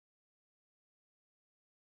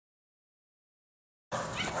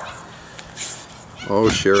Oh,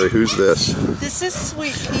 Sherry, who's this? This is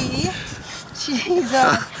Sweet Pea. She's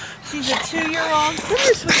a 2-year-old. Come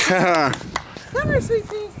here, Sweet Pea. Come here, Sweet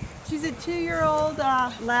Pea. She's a 2-year-old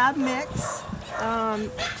lab mix.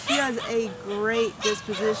 She has a great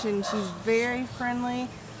disposition. She's very friendly.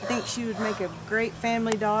 I think she would make a great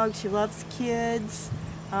family dog. She loves kids.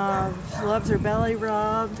 She loves her belly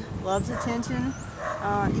rubbed, loves attention.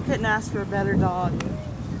 You couldn't ask for a better dog.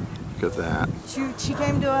 Look at that. She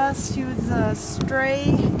came to us, she was a stray,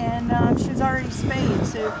 and she was already spayed.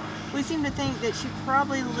 So we seem to think that she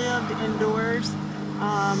probably lived indoors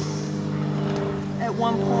at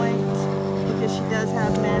one point because she does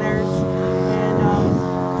have manners. And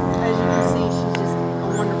as you can see, she's just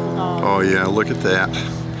a wonderful dog. Oh yeah, look at that.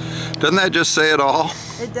 Doesn't that just say it all?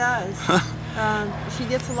 It does. She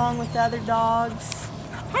gets along with the other dogs.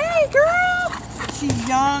 Hey girl! She's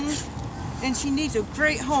young and she needs a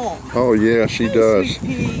great home. Oh yeah, she does.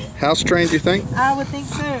 Sweet Pea. House trained, you think? I would think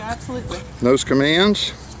so, absolutely. Knows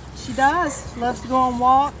commands? She does. Loves to go on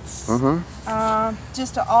walks.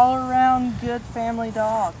 Just an all-around good family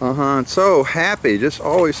dog. And so happy, just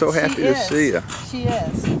always so happy to see you. She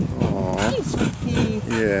is. Aww. Hey, Sweet Pea.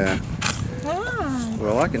 Yeah. Hi.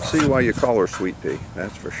 Well, I can see why you call her Sweet Pea,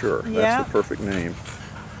 that's for sure. Yeah. That's the perfect name.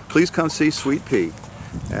 Please come see Sweet Pea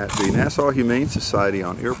at the Nassau Humane Society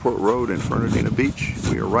on Airport Road in Fernandina Beach.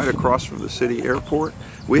 We are right across from the city airport.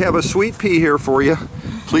 We have a Sweet Pea here for you.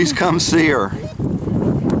 Please come see her.